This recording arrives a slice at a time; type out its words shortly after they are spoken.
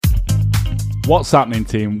What's happening,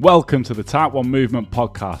 team? Welcome to the Type 1 Movement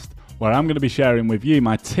podcast, where I'm going to be sharing with you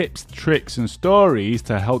my tips, tricks and stories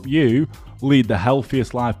to help you lead the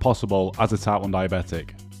healthiest life possible as a Type 1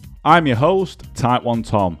 diabetic. I'm your host, Type 1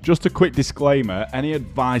 Tom. Just a quick disclaimer, any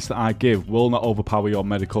advice that I give will not overpower your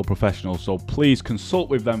medical professional, so please consult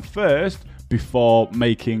with them first before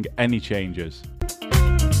making any changes.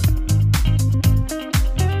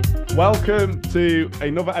 Welcome to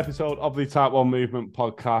another episode of the Type 1 Movement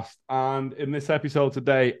podcast. And in this episode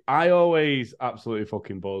today, I always absolutely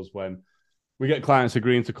fucking buzz when we get clients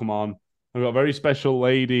agreeing to come on. We've got a very special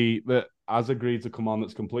lady that has agreed to come on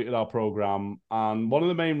that's completed our program. And one of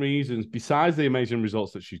the main reasons, besides the amazing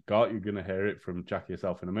results that she's got, you're going to hear it from Jackie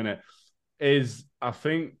herself in a minute, is I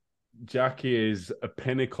think Jackie is a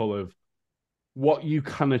pinnacle of what you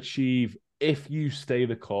can achieve if you stay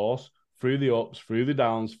the course. Through the ups, through the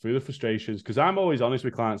downs, through the frustrations. Because I'm always honest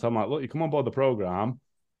with clients. I'm like, look, you come on board the program,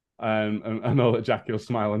 and I know that Jackie will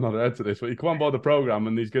smile and nod her head to this, but you come on board the program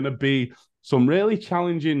and there's going to be some really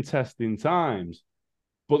challenging testing times,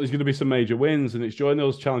 but there's going to be some major wins. And it's during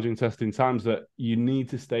those challenging testing times that you need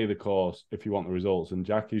to stay the course if you want the results. And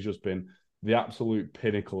Jackie's just been the absolute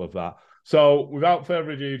pinnacle of that. So without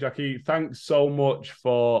further ado, Jackie, thanks so much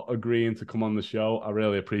for agreeing to come on the show. I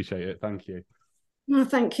really appreciate it. Thank you. Well,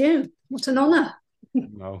 thank you. What an honour.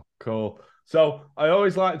 No, cool. So I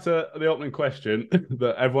always like the opening question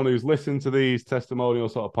that everyone who's listened to these testimonial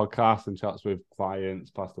sort of podcasts and chats with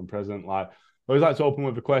clients, past and present, I always like to open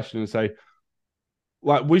with a question and say,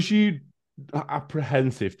 was you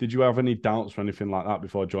apprehensive? Did you have any doubts or anything like that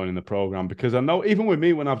before joining the program? Because I know even with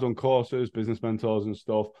me, when I've done courses, business mentors and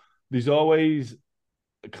stuff, there's always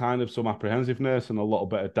kind of some apprehensiveness and a little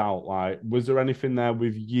bit of doubt. Was there anything there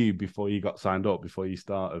with you before you got signed up, before you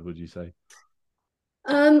started, would you say?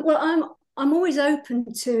 Well, I'm always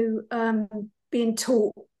open to being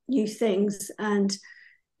taught new things, and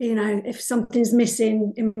if something's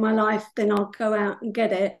missing in my life, then I'll go out and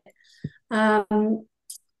get it.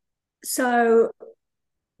 So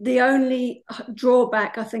the only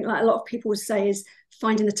drawback, I think, like a lot of people would say, is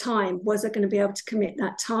finding the time. Was I going to be able to commit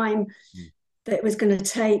that time that it was going to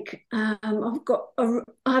take? I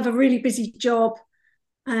have a really busy job,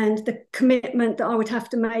 and the commitment that I would have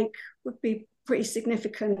to make would be pretty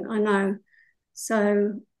significant, I know.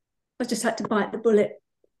 So I just had to bite the bullet.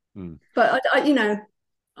 But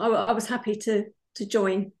I was happy to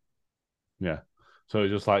join. Yeah. So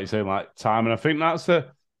just like you say, time, and I think that's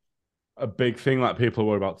a big thing. People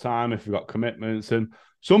worry about time if you've got commitments, and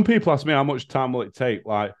some people ask me, how much time will it take?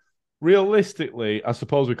 Realistically, I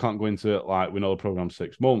suppose we can't go into it. We know the program's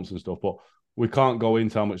 6 months and stuff, but we can't go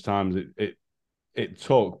into how much time it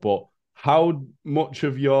took. But how much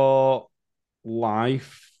of your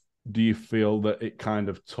life do you feel that it kind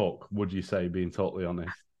of took, would you say, being totally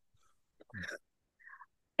honest?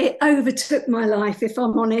 It overtook my life, if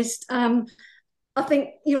I'm honest. I think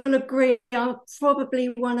you'll agree, I'm probably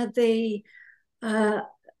one of the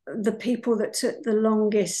people that took the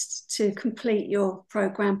longest to complete your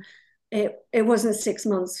program. It wasn't 6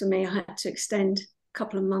 months for me. I had to extend a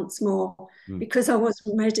couple of months more because I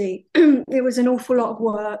wasn't ready. It was an awful lot of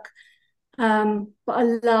work, but I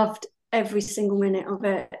loved every single minute of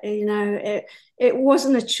it. It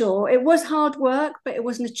wasn't a chore. It was hard work, but it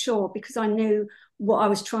wasn't a chore because I knew what I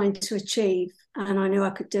was trying to achieve and I knew I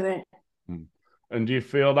could do it. And do you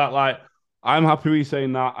feel that, I'm happy with you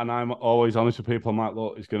saying that, and I'm always honest with people. I'm like,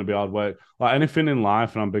 look, it's going to be hard work. Anything in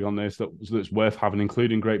life, and I'm big on this, that's worth having,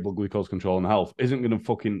 including great blood glucose control and health, isn't going to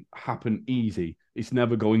fucking happen easy. It's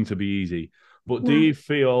never going to be easy. But do you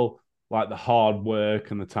feel like the hard work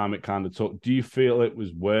and the time it kind of took, do you feel it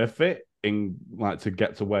was worth it to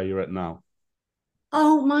get to where you're at now?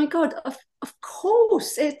 Oh my God, of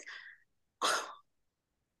course.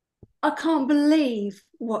 I can't believe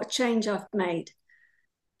what change I've made.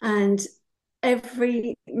 And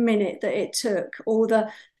every minute that it took, all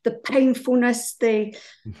the painfulness, the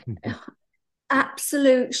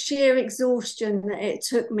absolute sheer exhaustion that it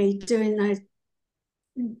took me doing those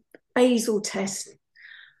basal tests.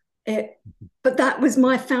 But that was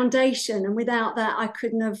my foundation, and without that, I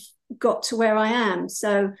couldn't have got to where I am.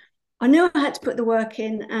 So I knew I had to put the work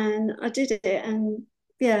in, and I did it, and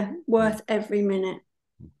worth every minute.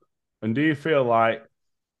 And do you feel like,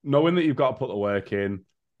 knowing that you've got to put the work in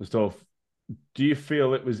and stuff, do you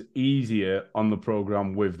feel it was easier on the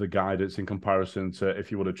program with the guidance in comparison to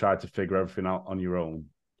if you would have tried to figure everything out on your own?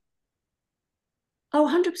 Oh,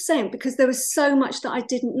 100%, because there was so much that I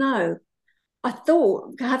didn't know. I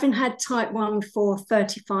thought, having had type 1 for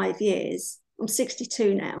 35 years, I'm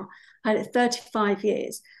 62 now, I had it 35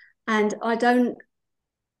 years, and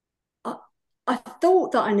I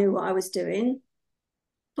thought that I knew what I was doing,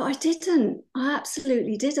 but I didn't. I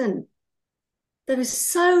absolutely didn't. There was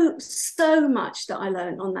so much that I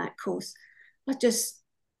learned on that course. I just,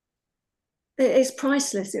 it's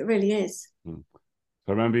priceless. It really is. So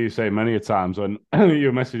I remember you saying many a times when you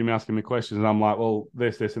were messaging me asking me questions, and I'm like, well,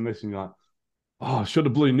 this, and this, and you're like, oh, I should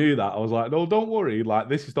have bloody knew that. I was like, no, don't worry. Like,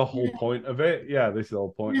 this is the whole point of it. Yeah, this is the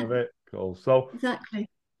whole point of it. Cool. So, Exactly.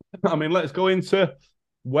 I mean, let's go into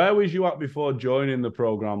where was you at before joining the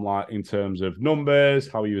program, like in terms of numbers,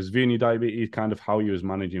 how you was viewing your diabetes, kind of how you was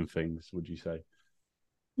managing things, would you say?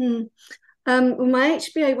 Well, my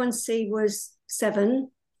HbA1c was 7,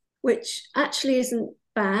 which actually isn't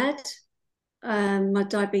bad. My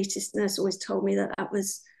diabetes nurse always told me that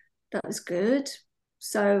was good.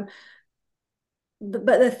 So,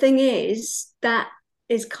 but the thing is, that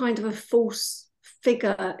is kind of a false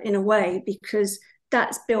figure in a way, because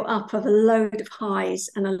that's built up of a load of highs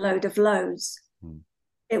and a load of lows.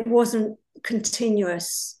 It wasn't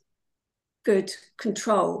continuous good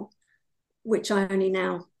control, which I only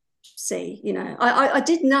now see. You know, I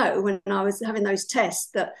did know when I was having those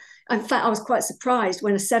tests that, in fact, I was quite surprised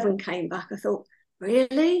when a 7 came back. I thought,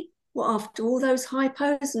 really? What, after all those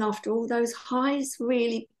hypos and after all those highs,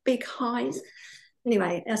 really big highs?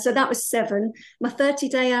 Anyway, so that was 7. My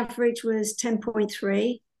 30-day average was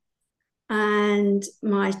 10.3, and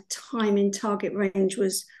my time in target range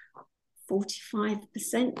was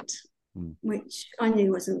 45%, which I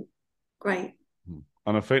knew wasn't great.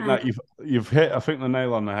 And I think that you've hit, I think, the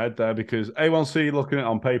nail on the head there, because A1C, looking at it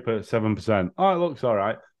on paper, 7%. Oh, it looks all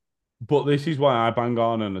right. But this is why I bang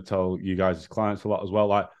on and I tell you guys as clients a lot as well.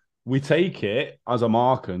 Like, we take it as a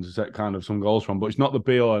marker and to set kind of some goals from, but it's not the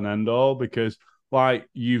be all and end all, because like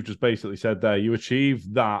you've just basically said there, you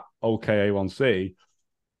achieve that okay A1C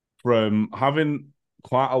from having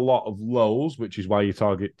quite a lot of lows, which is why your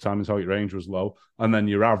target time and target range was low, and then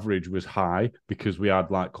your average was high because we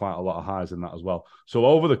had like quite a lot of highs in that as well. So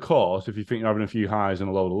over the course, if you think you're having a few highs and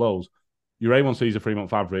a load of lows, your A1C is a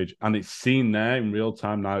 3-month average, and it's seen there in real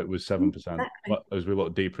time now. It was 7%. Exactly. As we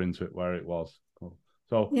look deeper into it, where it was. Cool.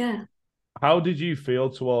 So yeah, how did you feel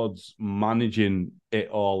towards managing it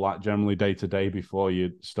all, like generally day to day, before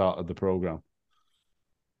you started the program?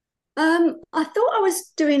 I thought I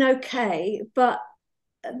was doing okay, but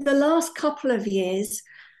the last couple of years,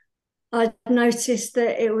 I noticed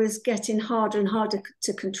that it was getting harder and harder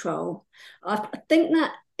to control. I think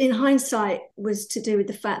that in hindsight was to do with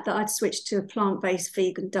the fact that I'd switched to a plant-based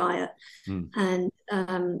vegan diet, and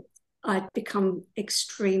I'd become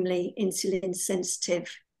extremely insulin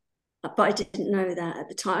sensitive, but I didn't know that at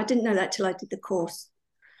the time. I didn't know that till I did the course.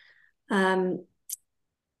 And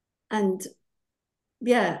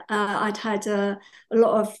yeah, I'd had a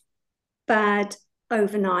lot of bad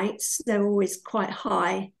overnights. They're always quite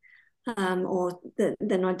high, or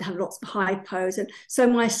then I'd have lots of hypos, and so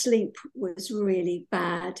my sleep was really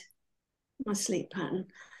bad, my sleep pattern.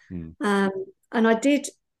 And I did,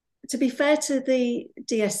 to be fair to the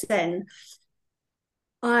DSN,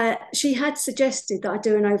 she had suggested that I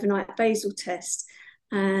do an overnight basal test,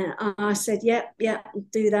 and I said, yep,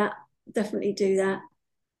 do that, definitely do that.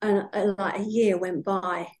 And like a year went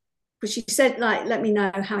by, but she said, like, let me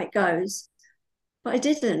know how it goes, but I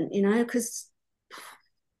didn't, you know, because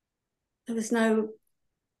there was no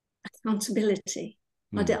accountability.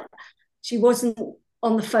 She wasn't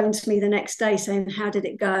on the phone to me the next day saying, how did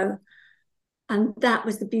it go? And that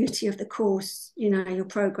was the beauty of the course, you know, your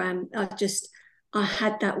program. I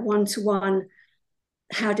had that one-to-one,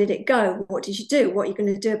 how did it go? What did you do? What are you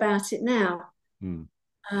going to do about it now?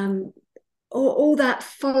 All that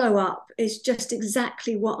follow-up is just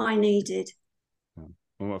exactly what I needed.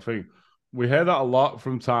 Well, I think we hear that a lot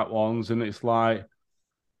from type 1s, and it's like,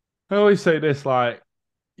 I always say this, like,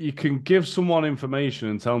 you can give someone information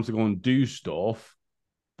and tell them to go and do stuff,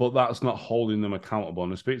 but that's not holding them accountable.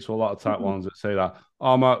 And I speak to a lot of type 1s that say that,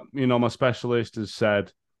 oh, my specialist has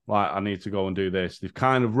said, like, I need to go and do this. They've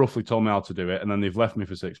kind of roughly told me how to do it, and then they've left me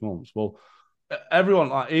for 6 months. Well, everyone,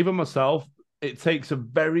 like even myself, it takes a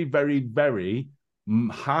very, very, very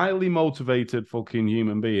highly motivated fucking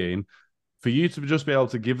human being for you to just be able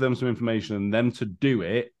to give them some information and them to do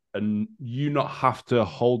it, and you not have to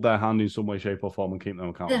hold their hand in some way, shape, or form and keep them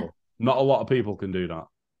accountable. Yeah. Not a lot of people can do that.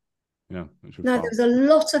 Yeah. No, there was a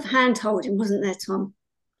lot of hand holding, wasn't there, Tom?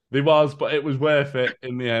 There was, but it was worth it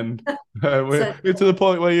in the end. We're to the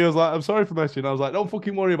point where you was like, I'm sorry for messing. I was like, don't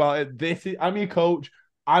fucking worry about it. I'm your coach.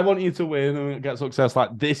 I want you to win and get success.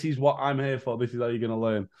 Like, this is what I'm here for. This is how you're going to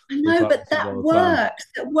learn. I know, but that works.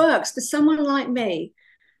 That works for someone like me.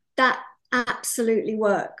 That absolutely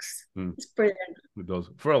works. It's brilliant. It does.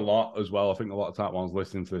 For a lot as well. I think a lot of type ones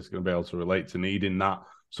listening to this are going to be able to relate to needing that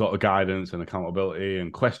sort of guidance and accountability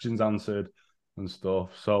and questions answered and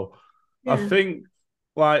stuff. So I think,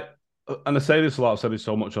 like, and I say this a lot, I've said this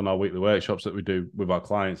so much on our weekly workshops that we do with our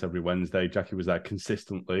clients every Wednesday. Jackie was there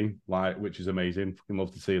consistently, like, which is amazing. Fucking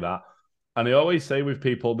love to see that. And I always say with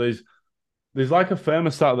people, there's like a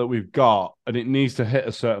thermostat that we've got, and it needs to hit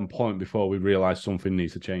a certain point before we realize something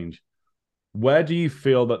needs to change. Where do you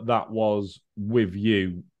feel that was with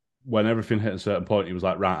you when everything hit a certain point? You was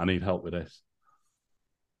like, right, I need help with this.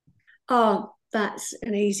 Oh, that's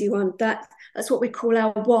an easy one. That's what we call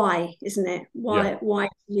our why, isn't it? Why do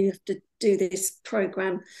you have to do this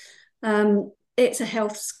program? It's a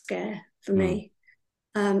health scare for me.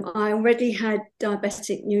 I already had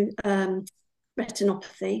diabetic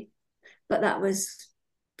retinopathy, but that was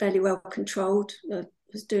fairly well controlled. I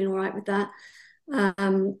was doing all right with that.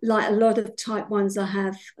 Like a lot of type 1s, I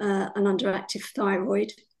have an underactive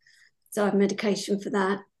thyroid, so I have medication for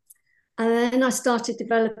that. And then I started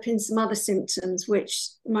developing some other symptoms, which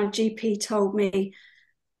my GP told me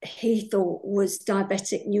he thought was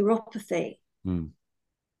diabetic neuropathy.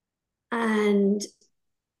 And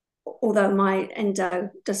although my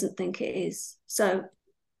endo doesn't think it is, so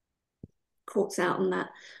court's out on that.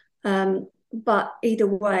 But either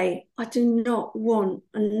way, I do not want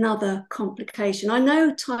another complication. I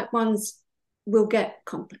know type 1s will get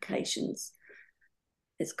complications.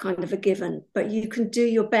 It's kind of a given, but you can do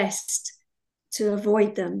your best to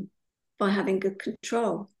avoid them by having good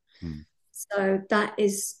control. So that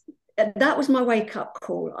was my wake-up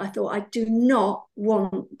call. I thought, I do not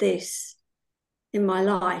want this in my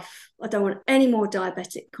life. I don't want any more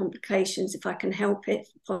diabetic complications if I can help it,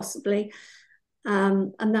 possibly.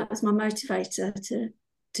 And that was my motivator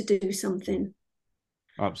to do something.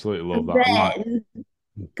 Absolutely love that. Then,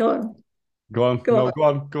 go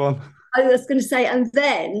on. I was going to say, and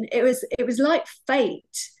then it was like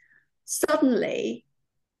fate. Suddenly,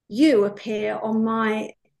 you appear on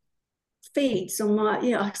my feeds,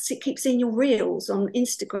 I keep seeing your reels on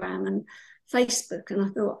Instagram and Facebook, and I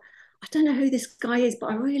thought, I don't know who this guy is, but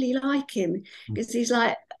I really like him because he's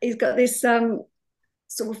got this sort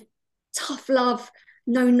of tough love,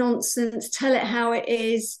 no nonsense, tell it how it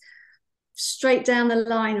is, straight down the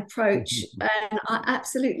line approach. And I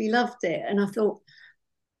absolutely loved it. And I thought,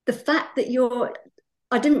 the fact that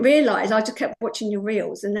I didn't realize, I just kept watching your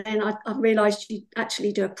reels, and then I realized you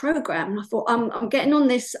actually do a program. And I thought, I'm getting on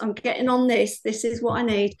this, this is what I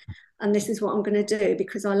need, and this is what I'm going to do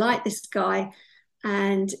because I like this guy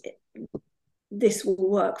and this will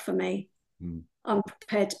work for me. I'm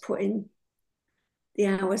prepared to put in the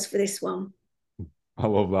hours for this one. I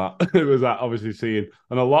love that. It was that obviously seeing,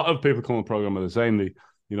 and a lot of people come on the program are the same. They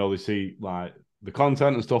see like the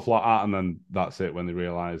content and stuff like that, and then that's it when they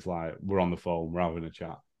realize like we're on the phone, we're having a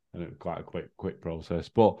chat, and it was quite a quick process.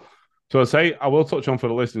 But so I will touch on for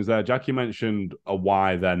the listeners there. Jackie mentioned a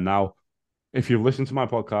why then. Now, if you've listened to my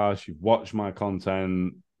podcast, you've watched my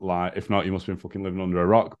content, like if not, you must have been fucking living under a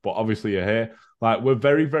rock. But obviously you're here. Like we're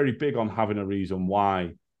very, very big on having a reason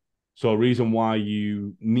why. So a reason why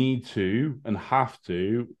you need to and have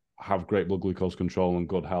to have great blood glucose control and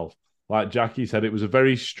good health. Like Jackie said, it was a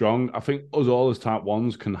very strong, I think us all as type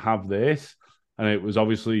 1s can have this. And it was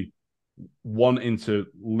obviously wanting to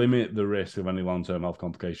limit the risk of any long-term health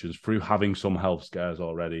complications through having some health scares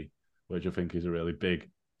already, which I think is a really big,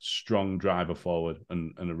 strong driver forward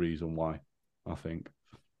and a reason why, I think.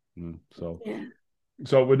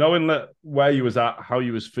 So we're knowing that where you was at, how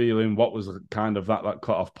you was feeling, what was kind of that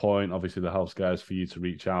cut-off point, obviously the health scares for you to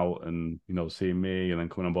reach out and, seeing me and then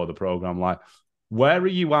coming on board the program. Like, where are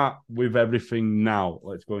you at with everything now?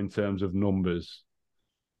 Let's go in terms of numbers.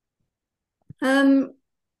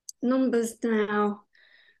 Numbers now.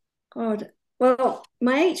 God. Well,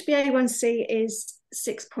 my HbA1c is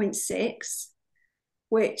 6.6,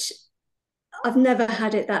 which I've never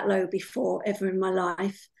had it that low before, ever in my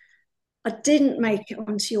life. I didn't make it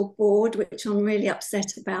onto your board, which I'm really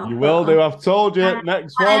upset about. You will do. I've told you.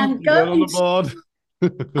 Next one, you're going on the board.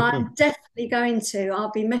 I'm definitely going to.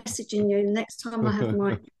 I'll be messaging you next time I have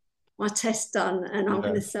my test done, and I'm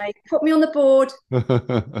going to say, put me on the board.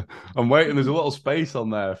 I'm waiting. There's a little space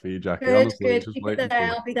on there for you, Jackie. Good, honestly, good. Keep it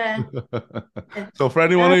there. I'll be there. So for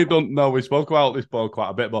anyone who don't know, we spoke about this board quite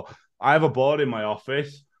a bit, but I have a board in my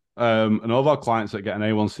office. And all of our clients that get an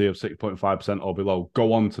A1C of 6.5% or below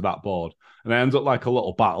go on to that board. And it ends up like a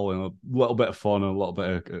little battle and a little bit of fun and a little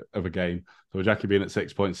bit of a game. So Jackie being at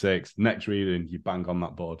 6.6, next reading, you bang on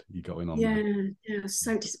that board. You go in on that. Yeah, I was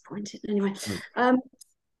so disappointed. Anyway,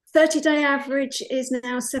 30-day average is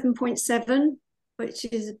now 7.7, which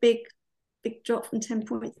is a big big drop from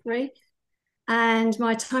 10.3. And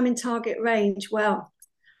my time in target range, well,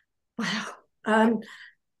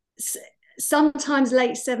 sometimes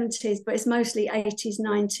late 70s, but it's mostly 80s,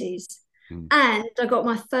 90s. And I got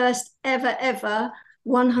my first ever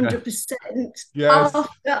 100% yes. after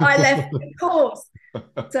I left the course.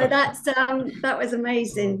 So that was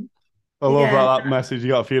amazing. I love that message you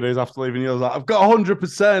got a few days after leaving. You was like, I've got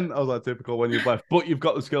 100%. I was like, typical when you've left, but you've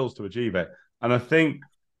got the skills to achieve it. And I think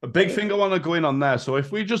a big thing I want to go in on there. So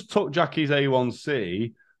if we just took Jackie's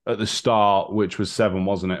A1C at the start, which was 7,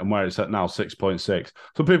 wasn't it? And where it's at now, 6.6.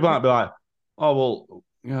 So people might be like, oh, well,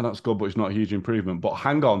 yeah, that's good, but it's not a huge improvement. But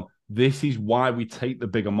hang on. This is why we take the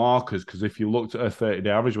bigger markers, because if you looked at her 30-day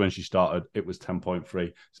average when she started, it was 10.3.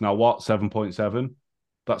 It's now what, 7.7?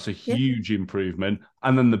 That's a huge improvement.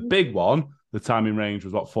 And then the big one, the timing range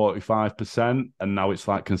was what, 45%, and now it's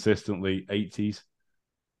like consistently 80s,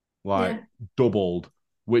 like doubled,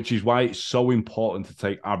 which is why it's so important to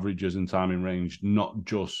take averages and timing range, not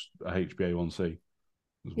just a HbA1c.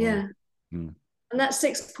 Yeah. And that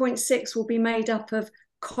 6.6 will be made up of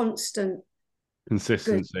constant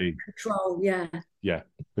consistency control. Yeah.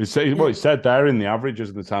 What it said there in the averages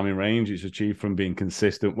and the timing range, it's achieved from being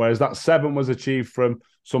consistent. Whereas that 7 was achieved from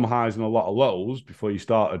some highs and a lot of lows before you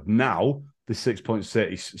started. Now, the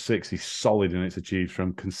 6.6 is solid and it's achieved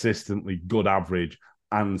from consistently good average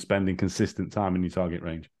and spending consistent time in your target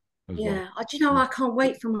range. Do you know, I can't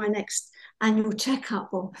wait for my next annual checkup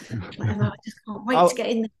or whatever. I just can't wait to get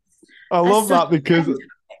in there. I love that because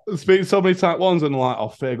I speak to so many type 1s and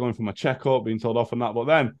like, fear going for my checkup, being told off and that. But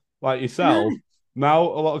then, like yourself, now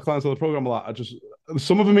a lot of clients on the program are like,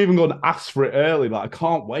 some of them even go and ask for it early. Like, I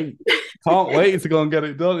can't wait. Can't wait to go and get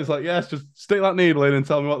it done. It's like, yes, just stick that needle in and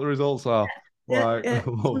tell me what the results are. I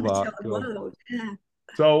love that.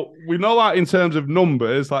 So we know that in terms of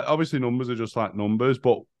numbers, like obviously numbers are just like numbers,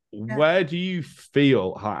 but where do you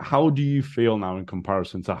feel, how do you feel now in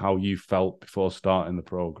comparison to how you felt before starting the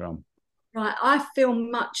program? Right, I feel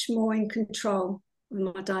much more in control of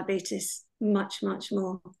my diabetes, much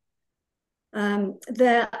more. No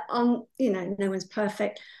one's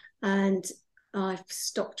perfect, and I've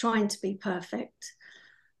stopped trying to be perfect.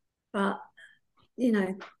 But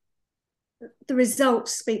the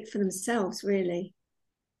results speak for themselves, really.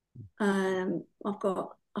 I've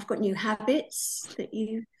got new habits that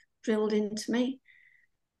you drilled into me.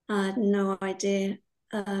 I had no idea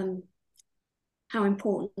how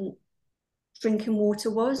important drinking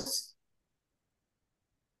water was,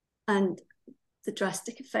 and the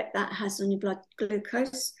drastic effect that has on your blood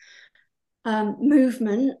glucose.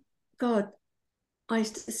 Movement, God, I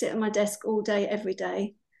used to sit at my desk all day, every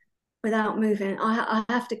day, without moving. I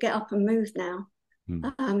have to get up and move now,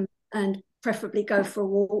 and preferably go for a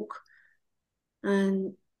walk,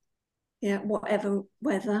 and whatever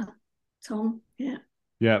weather, Tom.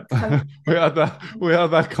 Yeah, we had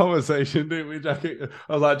that conversation, didn't we, Jackie?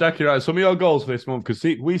 I was like, Jackie, right, some of your goals for this month, because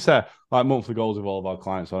we set like monthly goals with all of our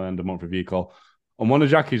clients on the end of month review call. And one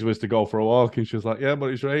of Jackie's was to go for a walk, and she was like, yeah,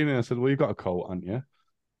 but it's raining. I said, well, you've got a coat, haven't you?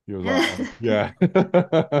 He was like, oh, yeah.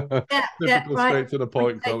 Typical right. Straight to the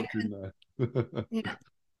point coaching there.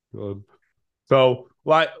 Good. So,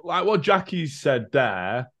 like what Jackie said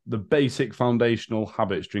there, the basic foundational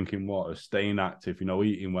habits, drinking water, staying active,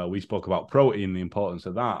 eating well. We spoke about protein, the importance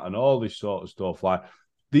of that, and all this sort of stuff. Like,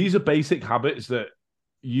 these are basic habits that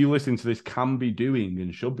you listening to this can be doing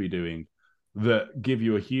and should be doing that give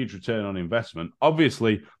you a huge return on investment.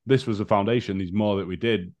 Obviously, this was a foundation. There's more that we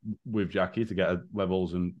did with Jackie to get her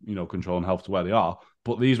levels and, control and health to where they are.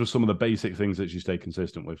 But these were some of the basic things that you stay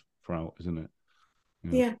consistent with throughout, isn't it?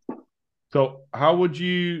 Yeah. So how would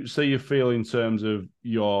you say you feel in terms of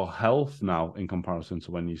your health now in comparison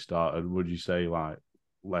to when you started? Would you say like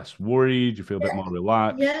less worried? You feel a bit more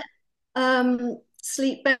relaxed? Yeah.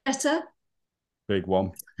 Sleep better. Big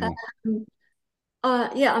one.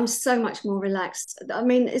 I'm so much more relaxed. I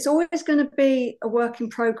mean, it's always going to be a work in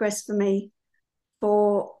progress for me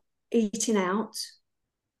for eating out.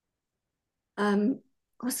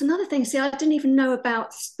 What's another thing? See, I didn't even know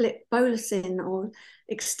about split bolusing or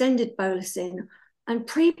extended bolusing and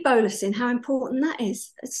pre-bolusing, how important that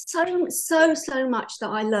is. It's so much that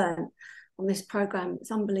I learned on this program.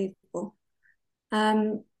 It's unbelievable.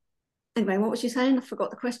 Anyway, what was you saying? I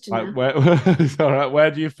forgot the question now. It's all right.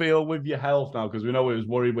 Where do you feel with your health now? Because we know we was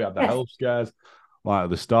worried. We had the health scares like at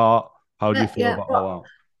the start. How do you feel about all that?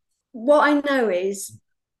 What I know is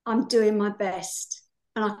I'm doing my best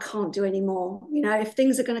and I can't do any more. If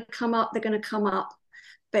things are going to come up, they're going to come up.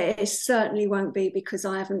 But it certainly won't be because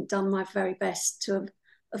I haven't done my very best to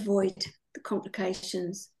avoid the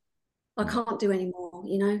complications. I can't do any more,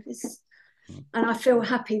 And I feel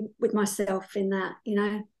happy with myself in that, you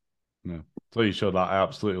know. Yeah. So you showed that. I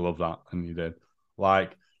absolutely love that, and you did.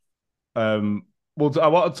 Like, well, I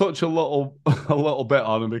want to touch a little, a little bit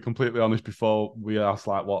on, and be completely honest before we ask,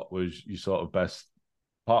 like, what was your sort of best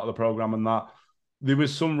part of the program, and that there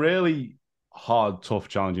was some really hard, tough,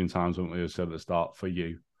 challenging times, weren't we? As I said at the start for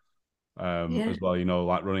you, as well. You know,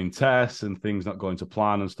 like running tests and things not going to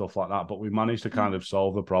plan and stuff like that. But we managed to kind of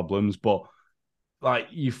solve the problems. But like,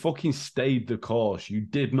 you fucking stayed the course. You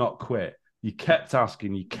did not quit. You kept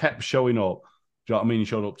asking. You kept showing up. Do you know what I mean? You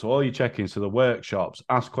showed up to all your check-ins, to the workshops,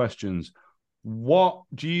 asked questions. What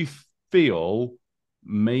do you feel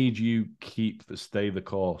made you stay the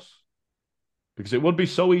course? Because it would be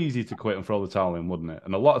so easy to quit and throw the towel in, wouldn't it?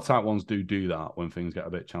 And a lot of type ones do that when things get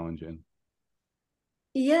a bit challenging.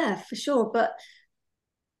 Yeah, for sure. But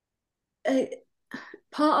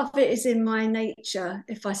part of it is in my nature.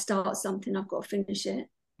 If I start something, I've got to finish it.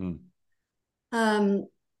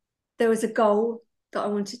 There was a goal that I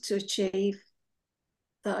wanted to achieve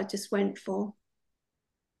that I just went for.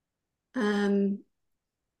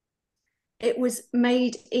 It was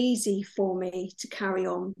made easy for me to carry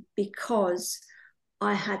on because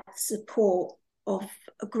I had support of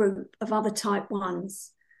a group of other type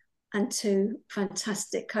ones and two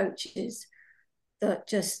fantastic coaches that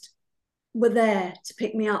just were there to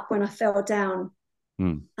pick me up when I fell down.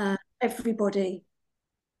 Everybody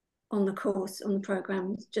on the course, on the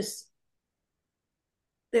program, just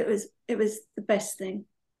it was the best thing.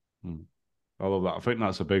 I love that. I think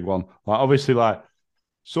that's a big one. Like, obviously, like,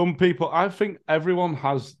 some people, I think everyone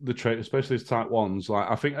has the trait, especially as type ones. Like,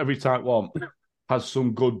 I think every type one has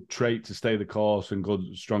some good trait to stay the course and good,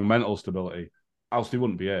 strong mental stability. Else they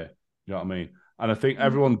wouldn't be here. You know what I mean? And I think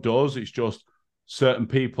everyone does. It's just certain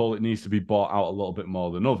people, it needs to be brought out a little bit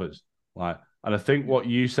more than others. Like, and I think what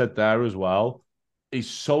you said there as well is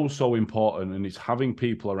so, so important. And it's having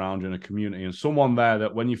people around you in a community and someone there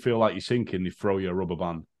that when you feel like you're sinking, they throw you a rubber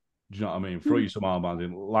band. Do you know what I mean? Throw you some armbands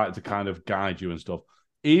in, like, to kind of guide you and stuff.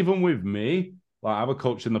 Even with me, like, I have a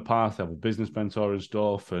coach in the past, I have a business mentor and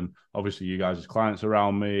stuff, and obviously you guys as clients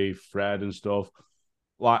around me, Fred and stuff.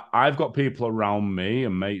 Like, I've got people around me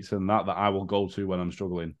and mates and that I will go to when I'm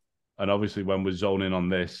struggling. And obviously when we're zoning on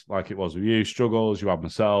this, like it was with you, struggles, you have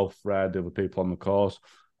myself, Fred, the other people on the course.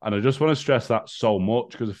 And I just want to stress that so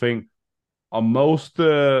much because I think on most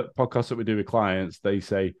podcasts that we do with clients, they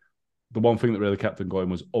say the one thing that really kept them going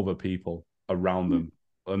was other people around them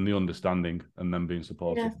and the understanding and them being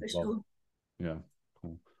supportive. Yeah, for sure. Yeah,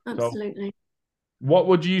 cool. Absolutely. So, what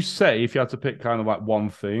would you say if you had to pick kind of like one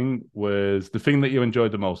thing was the thing that you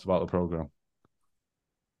enjoyed the most about the program?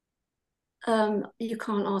 You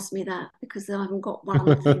can't ask me that because I haven't got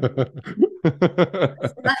one thing.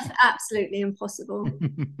 That's absolutely impossible.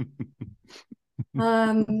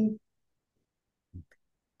 I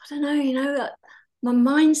don't know, you know, my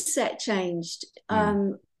mindset changed.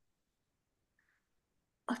 I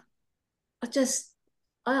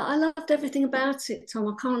loved everything about it,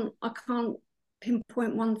 Tom. I can't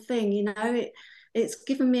pinpoint one thing, you know. It's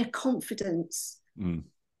given me a confidence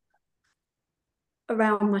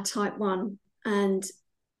around my type one, and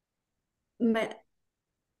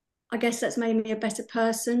I guess that's made me a better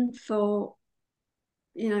person for,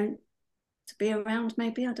 you know, to be around.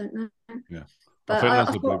 Maybe, I don't know. Yeah, but I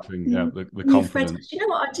think that's the big thing. Yeah, the confidence. Friends. You know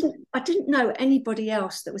what? I didn't know anybody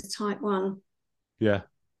else that was type one. Yeah,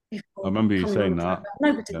 I remember you saying that.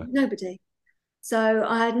 Nobody. So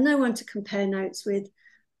I had no one to compare notes with.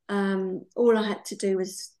 All I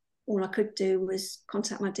could do was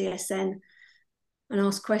contact my DSN and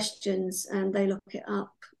ask questions, and they look it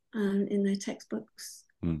up in their textbooks.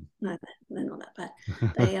 No, they're not that bad.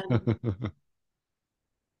 They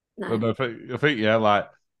no. I think yeah, like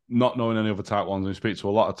not knowing any other type ones. We speak to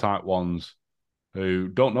a lot of type ones who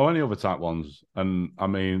don't know any other type ones, and I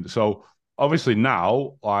mean, so obviously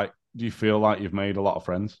now, like, do you feel like you've made a lot of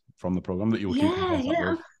friends from the program that you were keeping contact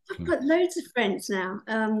with? I've got loads of friends now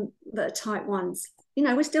that are type ones. You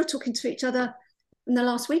know, we're still talking to each other in the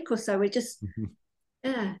last week or so. We're just,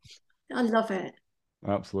 yeah, I love it.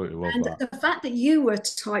 Absolutely love and that. The fact that you were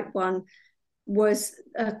type one was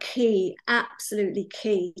a key, absolutely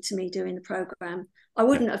key to me doing the program. I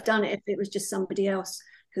wouldn't have done it if it was just somebody else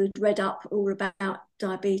who'd read up all about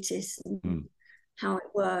diabetes and how it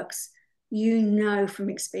works. You know from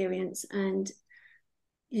experience, and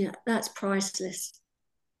yeah, that's priceless.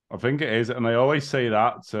 I think it is, and I always say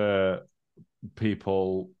that to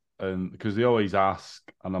people, and because they always ask,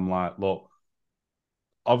 and I'm like, look,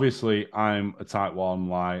 obviously I'm a type one,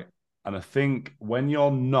 like, and I think when you're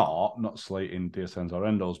not slating DSNs or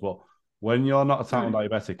endos, but when you're not a type one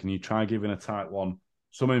diabetic and you try giving a type one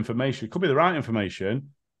some information. It could be the right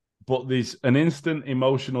information, but there's an instant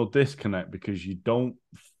emotional disconnect because you don't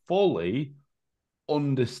fully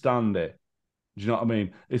understand it. Do you know what I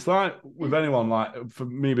mean? It's like with anyone, like for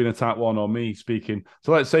me being a type 1 or me speaking.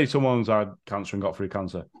 So let's say someone's had cancer and got through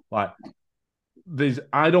cancer. Like,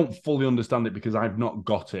 I don't fully understand it because I've not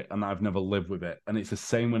got it and I've never lived with it. And it's the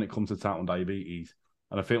same when it comes to type 1 diabetes.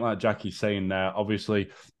 And I think like Jackie's saying there, obviously,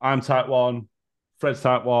 I'm type 1, Fred's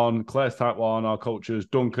type 1, Claire's type 1, our coaches,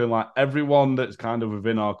 Duncan, like everyone that's kind of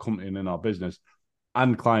within our company and in our business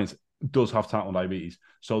and clients does have type 1 diabetes.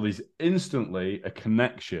 So there's instantly a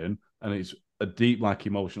connection, and it's a deep, like,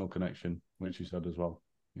 emotional connection, which you said as well.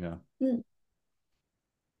 Yeah. Mm.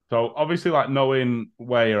 So obviously, like, knowing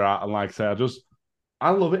where you're at, and like I say, I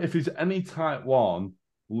love it. If there's any type 1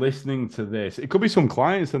 listening to this, it could be some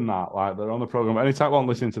clients and that, like, they're on the program. Any type 1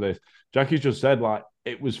 listening to this, Jackie's just said, like,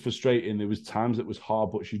 it was frustrating. There was times it was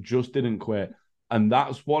hard, but she just didn't quit. And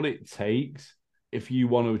that's what it takes if you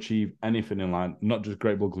want to achieve anything in life, not just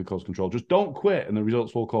great blood glucose control. Just don't quit and the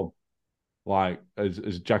results will come. Like,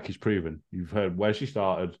 as Jackie's proven. You've heard where she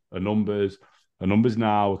started, her numbers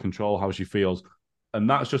now, her control, how she feels. And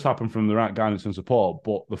that's just happened from the right guidance and support.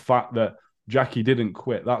 But the fact that Jackie didn't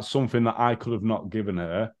quit, that's something that I could have not given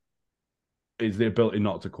her, is the ability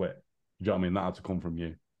not to quit. Do you know what I mean? That had to come from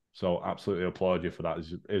you. So absolutely applaud you for that. It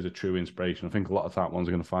is a true inspiration. I think a lot of type 1s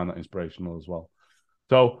are going to find that inspirational as well.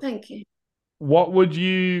 So thank you. What would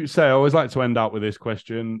you say? I always like to end out with this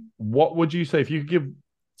question. What would you say if you could give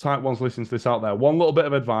type 1s listening to this out there one little bit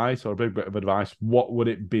of advice or a big bit of advice? What would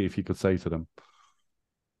it be if you could say to them?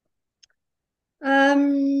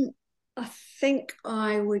 I think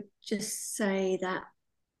I would just say that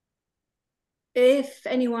if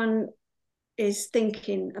anyone is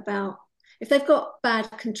thinking about, if they've got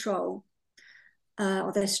bad control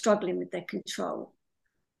or they're struggling with their control,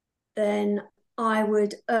 then I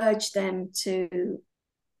would urge them to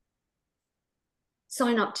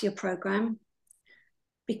sign up to your program,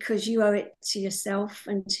 because you owe it to yourself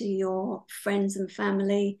and to your friends and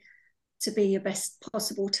family to be your best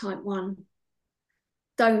possible type 1.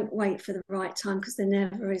 Don't wait for the right time, because there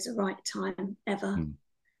never is a right time, ever.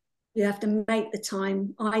 You have to make the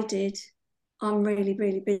time. I did. I'm really,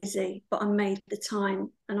 really busy, but I made the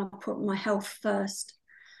time and I put my health first.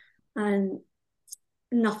 And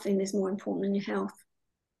nothing is more important than your health.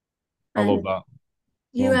 I love that.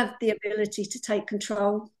 You have the ability to take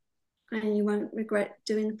control, and you won't regret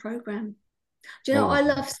doing the program. Do you know, I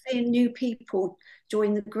love seeing new people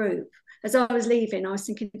join the group. As I was leaving, I was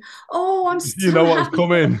thinking, oh, I'm so you know what's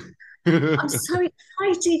coming. I'm so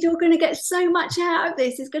excited. You're going to get so much out of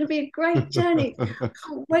this. It's going to be a great journey. I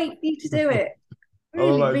can't wait for you to do it.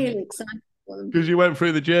 Really, really excited for them. Because you went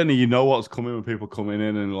through the journey, you know what's coming with people coming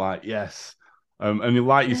in and like, yes. And you,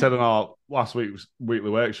 like you said in our last week's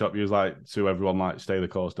weekly workshop, you was like to everyone, like, stay the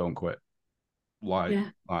course, don't quit.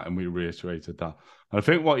 And we reiterated that. And I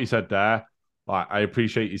think what you said there, like, I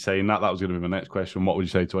appreciate you saying that. That was going to be my next question. What would you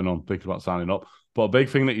say to anyone thinking about signing up? But a big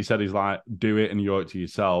thing that you said is, like, do it and you owe it to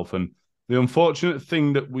yourself. And the unfortunate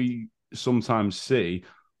thing that we sometimes see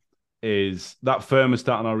is that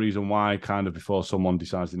thermostat and our reason why, kind of before someone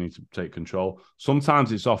decides they need to take control.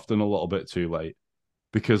 Sometimes it's often a little bit too late,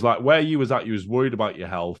 because like where you was at, you was worried about your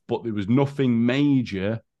health, but there was nothing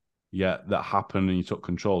major yet that happened and you took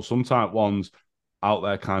control. Some type 1s out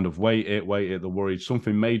there kind of wait it, they're worried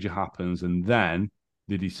something major happens, and then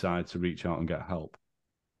they decide to reach out and get help.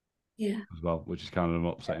 Yeah. As well, which is kind of an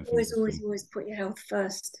upsetting thing. Always put your health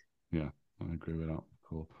first. Yeah, I agree with that.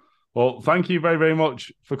 Cool. Well, thank you very, very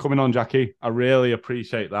much for coming on, Jackie. I really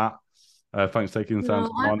appreciate that. Thanks for taking the time to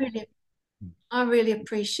come on. I really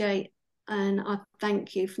appreciate, and I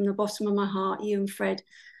thank you from the bottom of my heart, you and Fred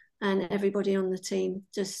and everybody on the team,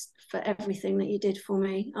 just for everything that you did for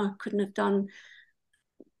me. I couldn't have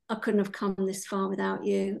come this far without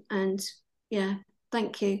you. And yeah,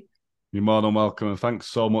 thank you. You're more than welcome. And thanks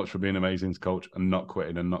so much for being amazing, coach, and not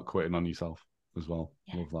quitting on yourself as well.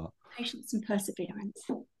 Yeah. Love that. Patience and perseverance.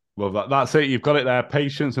 Love that. That's it. You've got it there.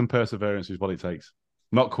 Patience and perseverance is what it takes.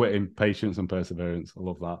 Not quitting, patience and perseverance. I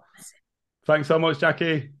love that. Thanks so much,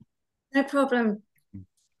 Jackie. No problem.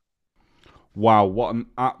 Wow, what an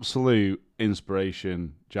absolute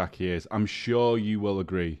inspiration Jackie is. I'm sure you will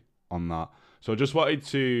agree on that. So I just wanted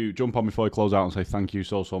to jump on before we close out and say thank you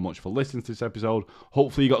so much for listening to this episode.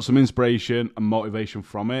 Hopefully you got some inspiration and motivation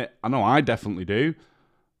from it. I know I definitely do,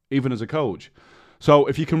 even as a coach. So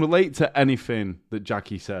if you can relate to anything that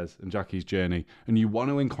Jackie says and Jackie's journey, and you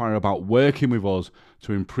want to inquire about working with us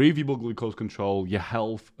to improve your blood glucose control, your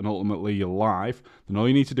health, and ultimately your life, then all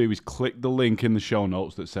you need to do is click the link in the show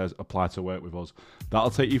notes that says apply to work with us.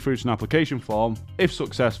 That'll take you through to an application form. If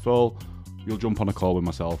successful, you'll jump on a call with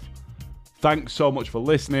myself. Thanks so much for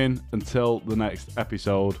listening. Until the next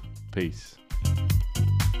episode, peace.